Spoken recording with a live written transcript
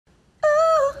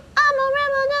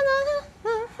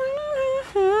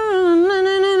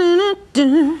I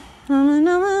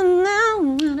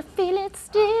feel it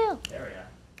still. There we go.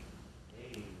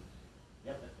 Hey.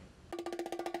 Yep, that's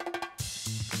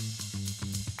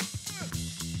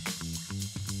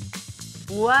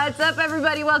me. What's up,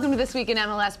 everybody? Welcome to This Week in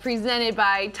MLS, presented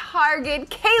by Target.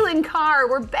 Calen Carr,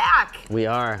 we're back. We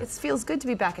are. It feels good to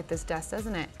be back at this desk,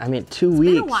 doesn't it? I mean, 2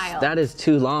 weeks. Been a while. That is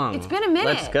too long. It's been a minute.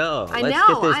 Let's go. I Let's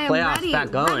know. get this I am playoffs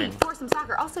back going. ready for some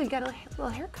soccer. Also, you got a little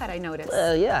haircut, I noticed.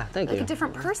 Yeah, thank you. Like a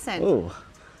different person. Ooh,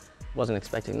 wasn't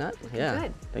expecting that. Yeah.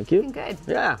 Good. Thank you. Looking good.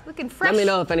 Yeah. Looking fresh. Let me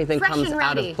know if anything fresh comes and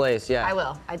out ready. of place. Yeah. I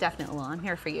will. I definitely will. I'm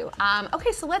here for you.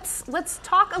 Okay, so let's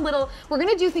talk a little. We're going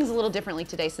to do things a little differently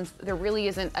today, since there really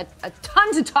isn't a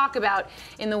ton to talk about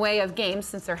in the way of games,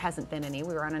 since there hasn't been any.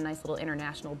 We were on a nice little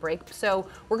international break. So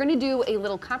we're going to do a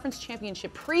little conference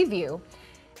championship preview.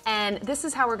 And this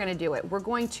is how we're going to do it. We're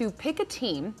going to pick a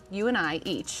team, you and I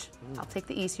each. I'll take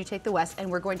the East, you take the West, and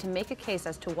we're going to make a case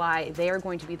as to why they are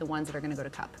going to be the ones that are going to go to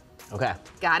Cup. Okay.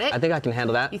 Got it? I think I can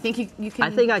handle that. You think you can? I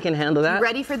think I can handle that. You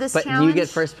ready for this but challenge? Do you get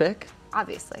first pick?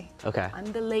 Obviously. Okay.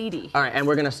 I'm the lady. All right, and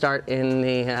we're going to start in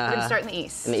the... We're going to start in the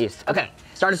East. In the East. Okay.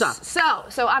 Start us off.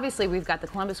 So obviously we've got the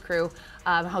Columbus Crew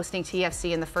hosting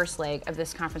TFC in the first leg of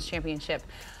this conference championship.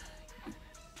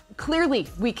 Clearly,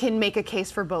 we can make a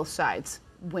case for both sides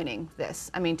winning this.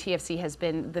 I mean, TFC has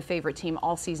been the favorite team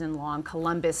all season long.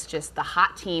 Columbus, just the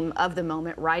hot team of the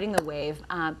moment, riding the wave.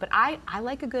 But I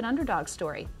like a good underdog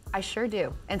story. I sure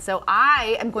do. And so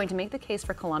I am going to make the case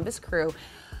for Columbus Crew.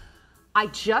 I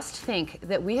just think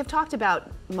that we have talked about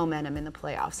momentum in the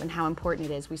playoffs and how important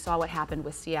it is. We saw what happened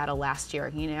with Seattle last year.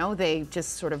 You know, they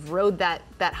just sort of rode that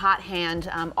hot hand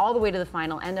all the way to the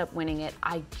final, end up winning it.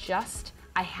 I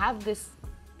have this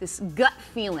gut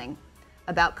feeling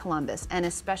about Columbus, and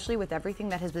especially with everything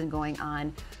that has been going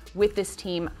on with this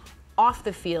team off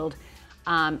the field,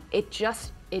 it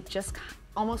just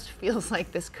almost feels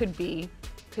like this could be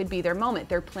their moment.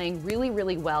 They're playing really,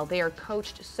 really well. They are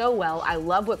coached so well. I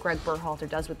love what Greg Berhalter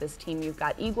does with this team. You've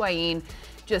got Higuain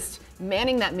just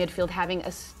manning that midfield, having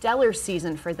a stellar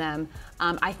season for them.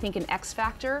 I think an X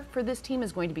factor for this team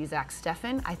is going to be Zach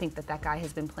Steffen. I think that guy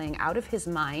has been playing out of his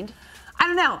mind. I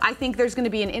don't know. I think there's going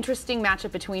to be an interesting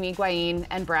matchup between Higuain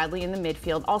and Bradley in the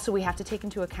midfield. Also, we have to take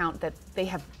into account that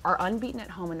they are unbeaten at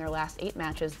home in their last 8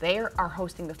 matches. They are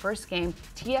hosting the first game.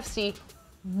 TFC,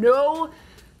 no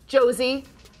Josie,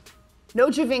 no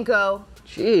Javinko.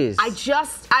 Jeez.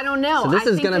 I don't know. So this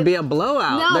is going to be a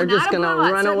blowout. No, they're just going to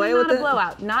run away with it?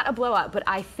 Not a blowout, but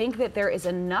I think that there is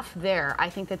enough there. I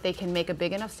think that they can make a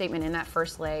big enough statement in that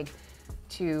first leg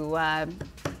to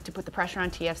put the pressure on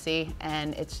TFC,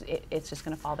 and it's just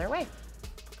going to fall their way.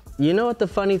 You know what the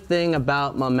funny thing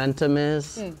about momentum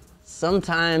is?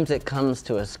 Sometimes it comes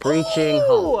to a screeching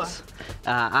halt.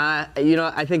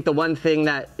 I think the one thing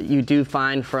that you do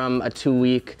find from a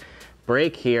 2-week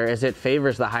break here is it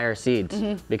favors the higher seeds,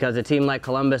 because a team like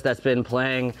Columbus that's been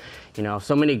playing,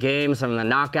 so many games from the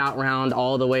knockout round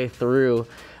all the way through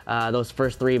those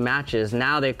first 3 matches,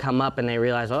 now they come up and they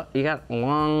realize, oh, you got a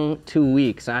long 2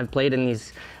 weeks. And I've played in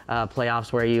these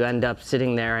playoffs where you end up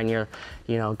sitting there and you're,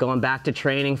 going back to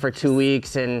training for 2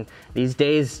 weeks, and these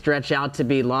days stretch out to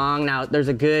be long. Now, there's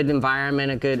a good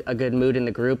environment, a good mood in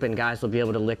the group, and guys will be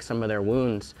able to lick some of their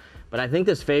wounds. But I think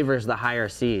this favors the higher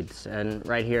seeds. And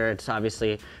right here, it's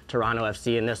obviously Toronto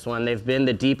FC in this one. They've been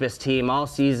the deepest team all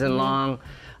season long.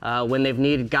 When they've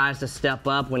needed guys to step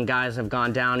up, when guys have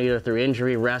gone down either through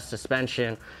injury, rest,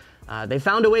 suspension, they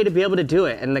found a way to be able to do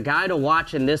it. And the guy to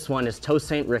watch in this one is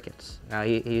Tosaint Ricketts.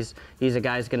 He's a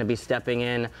guy who's going to be stepping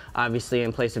in, obviously,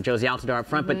 in place of Josie Altidore up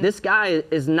front. But this guy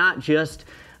is not just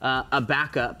a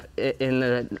backup in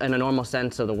a normal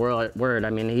sense of the word. I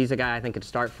mean, he's a guy I think could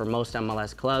start for most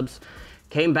MLS clubs.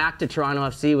 Came back to Toronto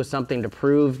FC with something to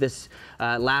prove this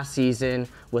last season,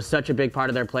 was such a big part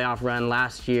of their playoff run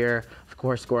last year. Of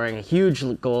course, scoring a huge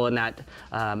goal in that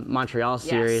Montreal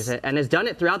series, and has done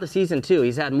it throughout the season too.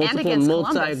 He's had multiple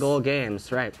multi-goal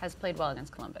games, right? Has played well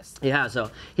against Columbus. Yeah,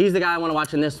 so he's the guy I want to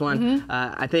watch in this one.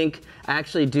 I think I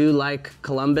actually do like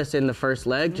Columbus in the first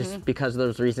leg, just because of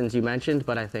those reasons you mentioned,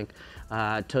 but I think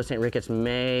Tosaint Ricketts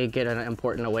may get an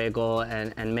important away goal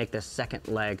and make the second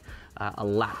leg a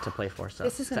lot to play for. So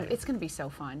it's going to be so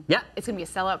fun. Yeah, it's going to be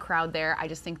a sellout crowd there. I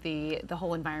just think the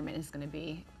whole environment is going to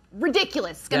be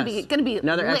ridiculous. It's going to be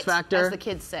another lit, X factor, as the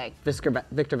kids say.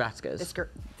 Victor Vasquez.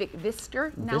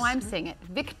 Now I'm saying it.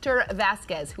 Victor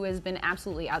Vasquez, who has been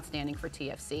absolutely outstanding for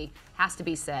TFC, has to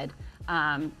be said.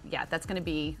 That's going to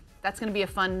be a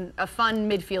fun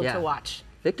midfield to watch.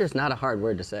 Victor's not a hard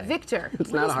word to say. Victor.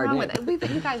 It's not a hard name.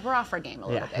 You guys, we're off our game a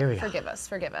little bit. Here we go. Forgive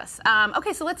us.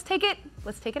 Okay, so let's take it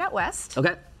out west.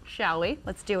 Okay. Shall we?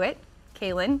 Let's do it.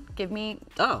 Calen, give me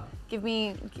Give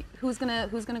me who's gonna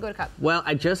go to Cup? Well,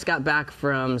 I just got back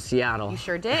from Seattle. You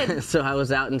sure did. So I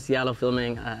was out in Seattle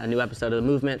filming a new episode of The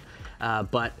Movement,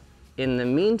 but in the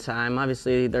meantime,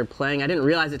 obviously they're playing. I didn't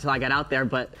realize it till I got out there,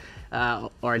 but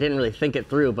or I didn't really think it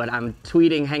through. But I'm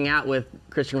tweeting, hang out with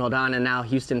Christian Roldan, and now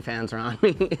Houston fans are on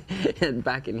me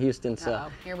back in Houston. So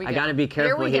here we I go. got to be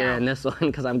careful here in this one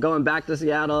because I'm going back to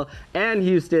Seattle and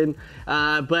Houston.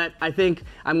 But I think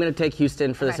I'm going to take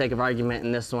Houston for the sake of argument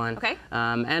in this one. Okay.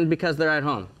 And because they're at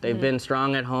home, they've been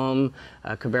strong at home.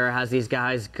 Cabrera has these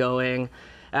guys going.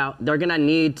 They're going to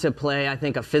need to play, I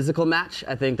think, a physical match.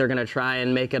 I think they're going to try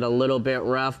and make it a little bit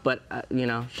rough. But,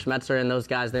 Schmetzer and those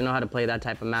guys, they know how to play that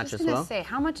type of match as well. I was just going to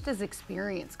say, how much does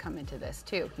experience come into this,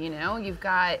 too? You've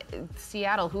got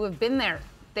Seattle, who have been there.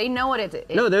 They know what it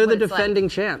is. No, they're the defending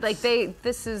champs.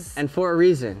 This is... And for a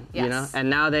reason, yes. And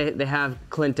now they have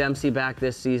Clint Dempsey back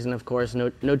this season, of course.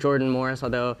 No Jordan Morris,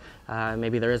 although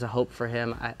maybe there is a hope for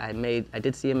him. I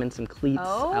did see him in some cleats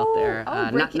out there.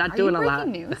 Not doing a lot.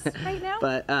 News right now?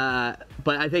 But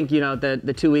I think,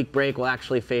 the 2-week break will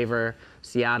actually favor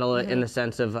Seattle in the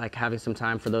sense of like having some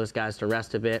time for those guys to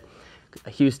rest a bit.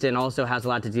 Houston also has a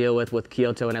lot to deal with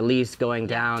Kyoto and at least going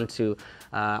down to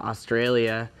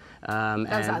Australia.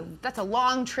 That's a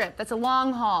long trip. That's a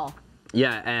long haul.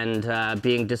 Yeah, and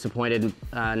being disappointed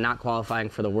not qualifying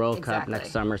for the World Cup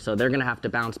next summer. So they're going to have to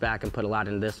bounce back and put a lot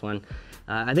into this one.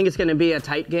 I think it's going to be a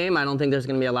tight game. I don't think there's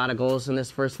going to be a lot of goals in this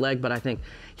first leg, but I think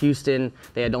Houston,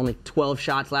 they had only 12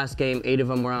 shots last game. 8 of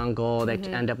them were on goal. They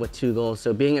end up with 2 goals.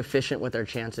 So being efficient with their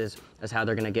chances is how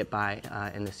they're going to get by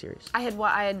in this series. I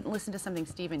had listened to something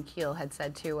Stephen Keel had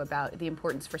said, too, about the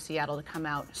importance for Seattle to come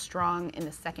out strong in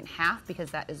the second half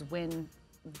because that is when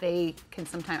they can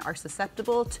sometimes are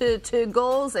susceptible to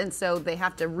goals, and so they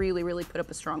have to really, really put up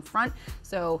a strong front.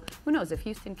 So who knows if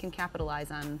Houston can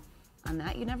capitalize on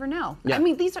that? You never know. Yeah. I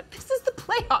mean, this is the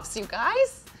playoffs, you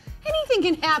guys. Anything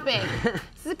can happen.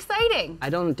 This is exciting. I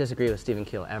don't disagree with Stephen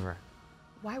Keel ever.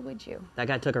 Why would you? That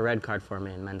guy took a red card for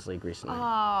me in men's league recently.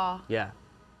 Oh. Yeah.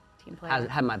 Team player.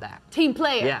 Had my back. Team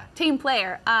player. Yeah. Team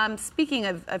player. Speaking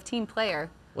of team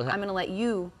player, I'm going to let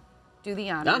you do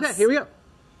the honors. Okay, here we go.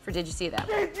 For Did You See That?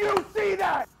 Did you see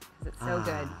that? Because it's so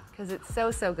good. Because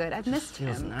it's so good. I've missed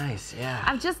him. Feels nice, yeah.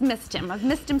 I've just missed him. I've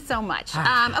missed him so much.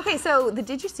 Okay, so the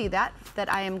Did You See That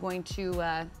I am going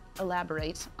to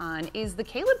elaborate on is the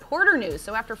Caleb Porter news.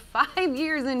 So after 5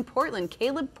 years in Portland,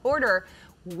 Caleb Porter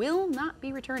will not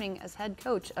be returning as head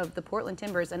coach of the Portland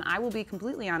Timbers. And I will be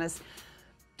completely honest,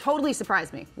 totally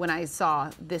surprised me when I saw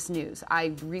this news.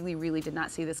 I really, really did not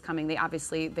see this coming.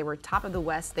 They were top of the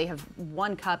West. They have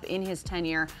won Cup in his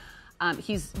tenure.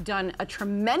 He's done a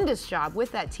tremendous job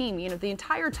with that team. The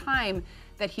entire time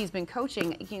that he's been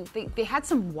coaching, they had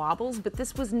some wobbles, but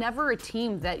this was never a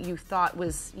team that you thought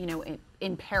was,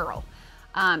 in peril.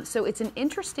 So it's an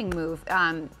interesting move.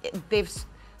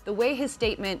 The way his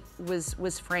statement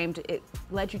was framed, it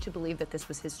led you to believe that this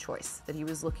was his choice, that he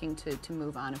was looking to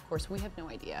move on. Of course, we have no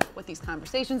idea what these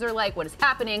conversations are like, what is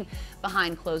happening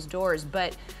behind closed doors.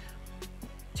 But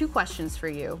 2 questions for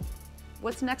you.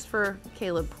 What's next for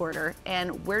Caleb Porter,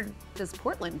 and where does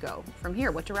Portland go from here?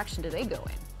 What direction do they go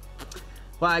in?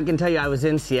 Well, I can tell you I was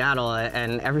in Seattle,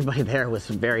 and everybody there was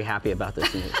very happy about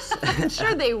this news. I'm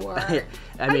sure they were.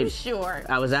 I'm sure.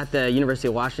 I was at the University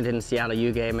of Washington Seattle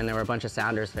U game, and there were a bunch of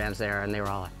Sounders fans there, and they were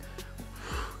all like,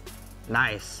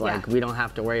 nice. Like, we don't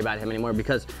have to worry about him anymore,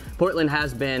 because Portland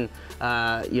has been,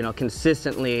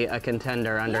 consistently a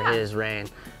contender under his reign.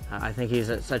 I think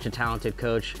he's such a talented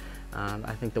coach.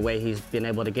 I think the way he's been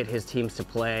able to get his teams to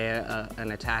play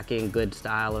an attacking, good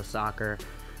style of soccer,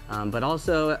 but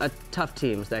also tough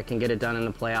teams that can get it done in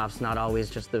the playoffs, not always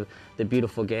just the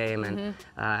beautiful game. And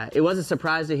it was a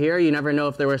surprise to hear. You never know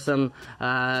if there were some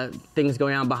things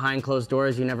going on behind closed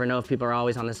doors. You never know if people are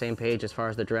always on the same page as far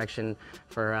as the direction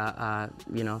for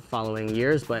following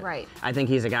years. But I think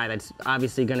he's a guy that's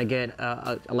obviously going to get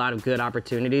a lot of good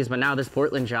opportunities. But now this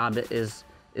Portland job is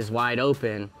wide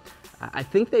open. I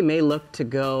think they may look to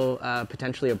go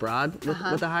potentially abroad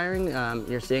with the hiring.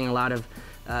 You're seeing a lot of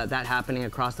that happening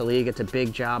across the league. It's a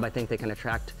big job. I think they can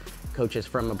attract coaches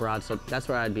from abroad, so that's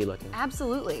where I'd be looking.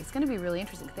 Absolutely. It's going to be really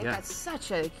interesting. They've got such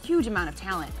a huge amount of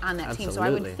talent on that team, so I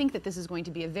would think that this is going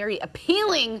to be a very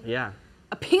appealing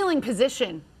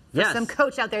position for some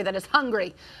coach out there that is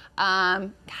hungry.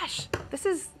 Gosh, this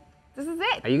is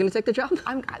it. Are you going to take the job?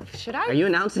 Should I? Are you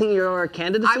announcing your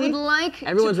candidacy? I would like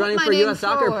Everyone's to put running my for name U.S.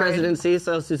 soccer forward. presidency,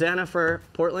 so Susannah for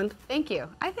Portland? Thank you.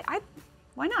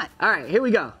 Why not? All right, here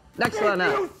we go. Next one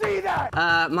up. You see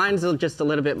that? Mine's just a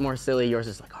little bit more silly. Yours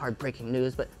is like hard breaking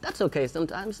news, but that's okay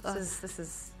sometimes. This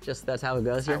is Just that's how it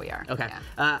goes here. how we are. Okay.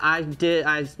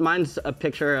 Yeah. Mine's a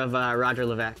picture of Roger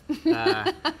Levesque,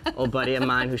 old buddy of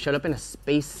mine who showed up in a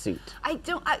spacesuit.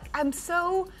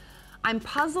 I'm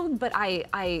puzzled, but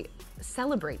I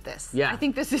celebrate this. Yeah. I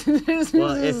think this is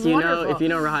Well, this is wonderful. if you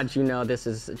know Raj, you know this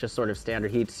is just sort of standard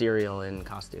heat cereal in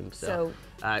costume. So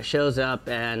shows up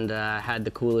and had the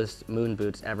coolest moon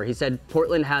boots ever. He said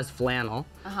Portland has flannel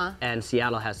and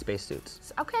Seattle has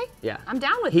spacesuits. Okay. Yeah. I'm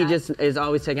down with He that. just is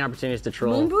always taking opportunities to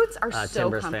troll. Moon boots are so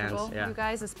Timbers comfortable, fans. Yeah. you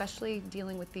guys, especially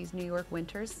dealing with these New York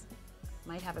winters.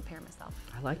 Might have a pair myself.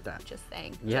 I like that. Just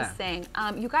saying. Yeah. Just saying.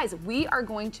 You guys, we are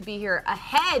going to be here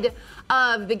ahead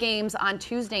of the games on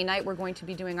Tuesday night. We're going to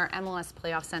be doing our MLS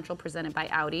Playoff Central presented by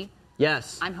Audi.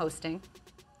 Yes. I'm hosting.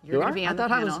 You You're are? going to be I on the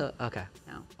thought panel. I was. Okay.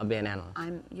 No. I'll be an analyst.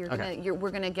 We're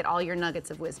gonna get all your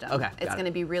nuggets of wisdom. Okay, It's got gonna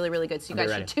it. be really, really good. So you I'll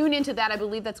be guys should ready. tune into that. I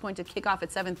believe that's going to kick off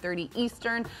at 7:30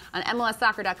 Eastern on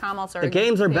MLSsoccer.com. Also, The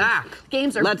games are back.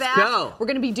 Games are Let's back. go. We're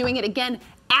gonna be doing it again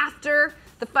after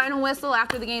the final whistle,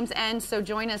 after the games end. So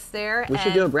join us there. We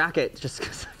should do a bracket just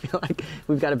because I feel like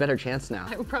we've got a better chance now.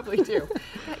 I probably do.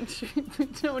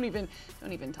 don't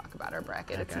even talk about our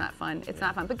bracket. It's Okay. not fun. It's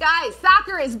not fun. But guys,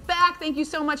 soccer is back. Thank you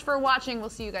so much for watching. We'll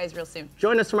see you guys real soon.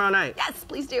 Join us tomorrow night. Yes,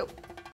 please do.